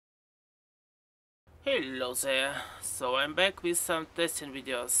Hello there, so I'm back with some testing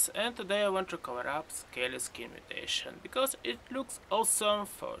videos, and today I want to cover up Scaly skin mutation because it looks awesome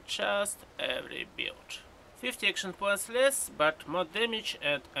for just every build. 50 action points less, but more damage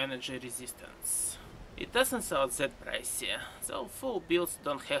and energy resistance. It doesn't sound that pricey, though full builds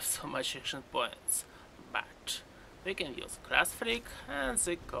don't have so much action points, but we can use class freak and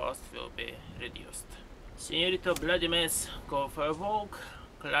the cost will be reduced. Senorito Bloody Mess, go for a walk,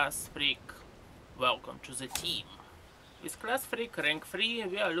 class freak. Welcome to the team. With Class Freak rank 3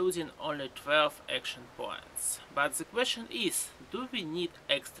 we are losing only 12 action points. But the question is, do we need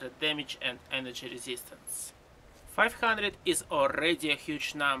extra damage and energy resistance? 500 is already a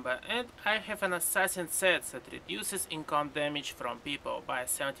huge number, and I have an assassin set that reduces income damage from people by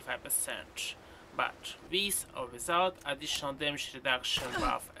 75%. But with or without additional damage reduction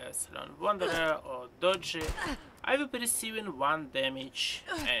buff as Lone Wanderer or Dodgy, I will be receiving 1 damage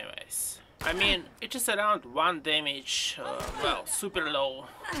anyways. I mean, it is around 1 damage, well, super low,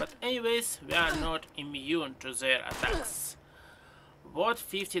 but anyways, we are not immune to their attacks. What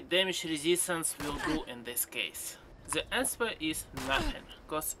 50 damage resistance will do in this case? The answer is nothing,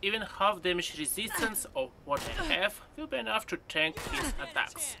 cause even half damage resistance of what I have will be enough to tank his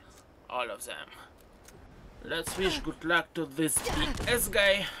attacks. All of them. Let's wish good luck to this BS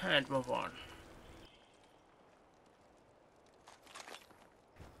guy and move on.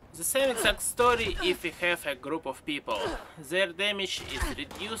 The same exact story if we have a group of people. Their damage is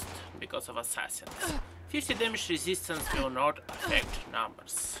reduced because of assassins. 50 damage resistance will not affect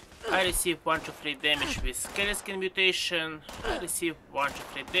numbers. I receive 1 to 3 damage with Scaly skin mutation. I receive 1 to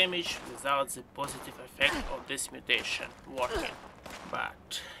 3 damage without the positive effect of this mutation working.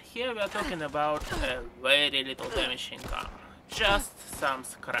 But here we are talking about a very little damage income. Just some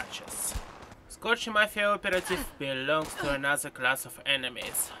scratches. Scorchy Mafia operative belongs to another class of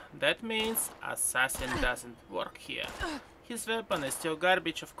enemies. That means Assassin doesn't work here. His weapon is still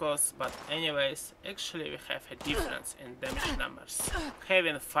garbage of course, but anyways, actually we have a difference in damage numbers.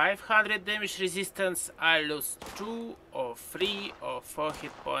 Having 500 damage resistance, I lose 2 or 3 or 4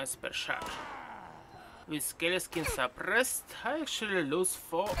 hit points per shot. With Scaly skin suppressed, I actually lose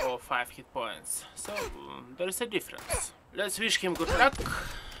 4 or 5 hit points, so there is a difference. Let's wish him good luck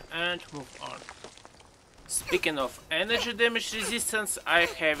and move on. Speaking of energy damage resistance, I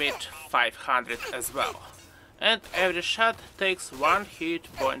have it 500 as well. And every shot takes 1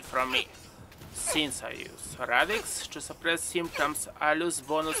 hit point from me. Since I use Radix to suppress symptoms, I lose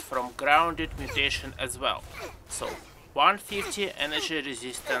bonus from grounded mutation as well. So 150 energy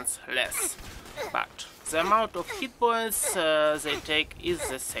resistance less. But the amount of hit points they take is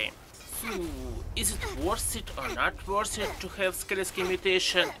the same. Is it worth it or not worth it to have Scaly skin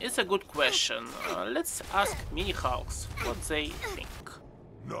mutation? It's a good question. Let's ask mini Hulks what they think.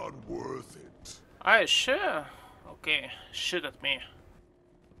 Not worth it. Are you sure? Okay, shoot at me.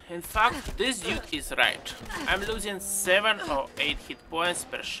 In fact, this dude is right. I'm losing 7 or 8 hit points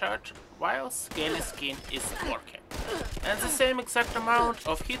per shot while Scaly skin is working. And the same exact amount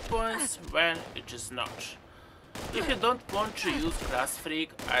of hit points when it is not. If you don't want to use Class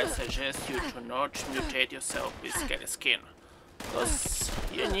Freak, I suggest you to not mutate yourself with Scaly skin, because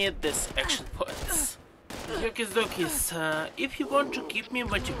you need these action points. Yokis dokis, if you want to keep me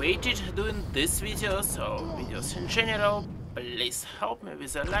motivated doing these videos or videos in general, please help me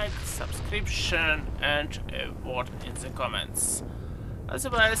with a like, subscription and a vote in the comments.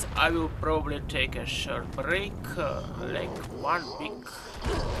 Otherwise, I will probably take a short break, like 1 week.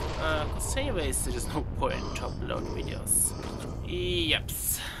 Cause anyways, there is no point to upload videos.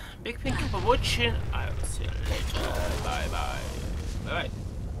 Yeps. Big thank you for watching. I will see you later. Bye bye. Bye bye.